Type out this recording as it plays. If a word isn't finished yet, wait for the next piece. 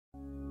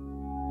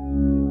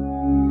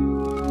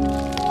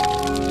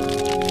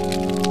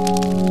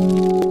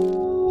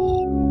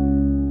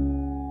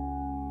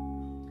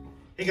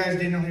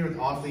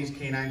off-leash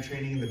canine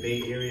training in the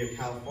Bay Area of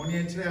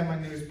California. Today I'm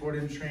on my newest board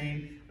and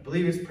train. I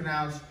believe it's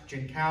pronounced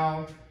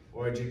Jin-Kua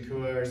or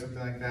Jin-Kua or something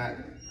like that.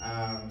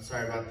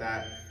 Sorry about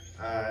that.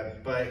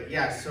 But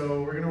yeah,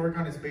 so we're gonna work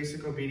on his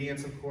basic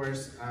obedience, of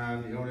course.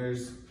 The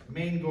owner's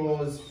main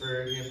goal is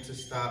for him to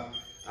stop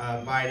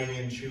biting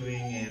and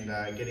chewing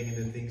and getting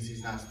into things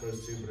he's not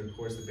supposed to, but of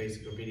course the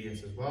basic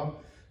obedience as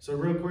well. So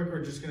real quick,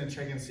 we're just gonna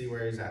check and see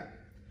where he's at.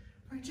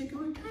 All right,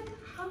 Jin-Kua,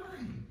 hi.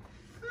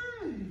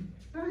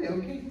 Hi,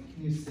 okay.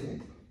 Can you sit?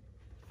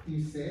 Can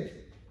you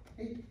sit?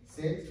 Hey,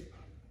 sit.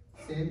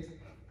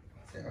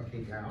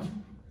 Okay,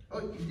 down. Oh,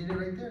 you did it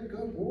right there.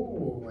 Good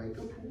boy.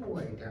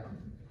 Down.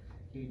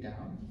 Hey,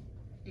 down.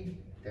 Hey,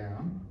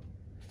 down.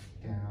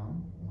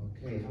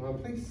 Okay, how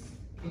about place?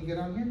 Can you get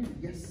on here?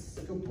 Yes,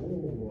 good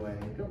boy. All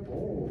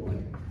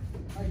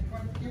right, come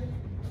on, here.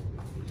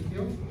 Can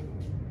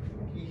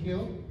you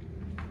heel?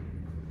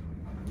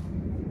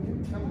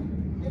 Come on,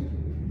 here.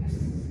 Yes,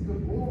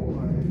 good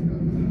boy.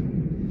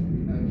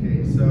 Okay,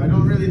 so I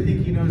don't really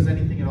think he knows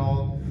anything at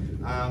all,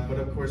 but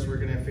of course we're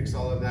gonna fix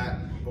all of that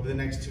over the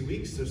next 2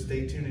 weeks, so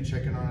stay tuned and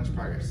check in on his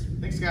progress.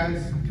 Thanks,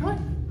 guys. Come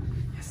on.